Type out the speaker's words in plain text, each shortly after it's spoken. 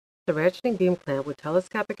The ratcheting beam clamp with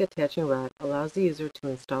telescopic attaching rod allows the user to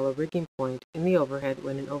install a rigging point in the overhead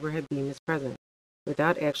when an overhead beam is present,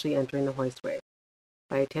 without actually entering the hoistway.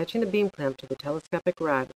 By attaching the beam clamp to the telescopic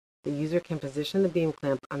rod, the user can position the beam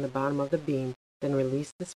clamp on the bottom of the beam, then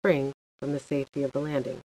release the spring from the safety of the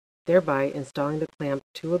landing, thereby installing the clamp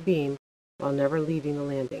to a beam while never leaving the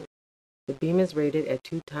landing. The beam is rated at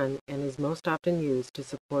 2 ton and is most often used to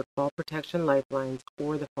support fall protection lifelines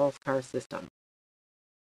or the false car system.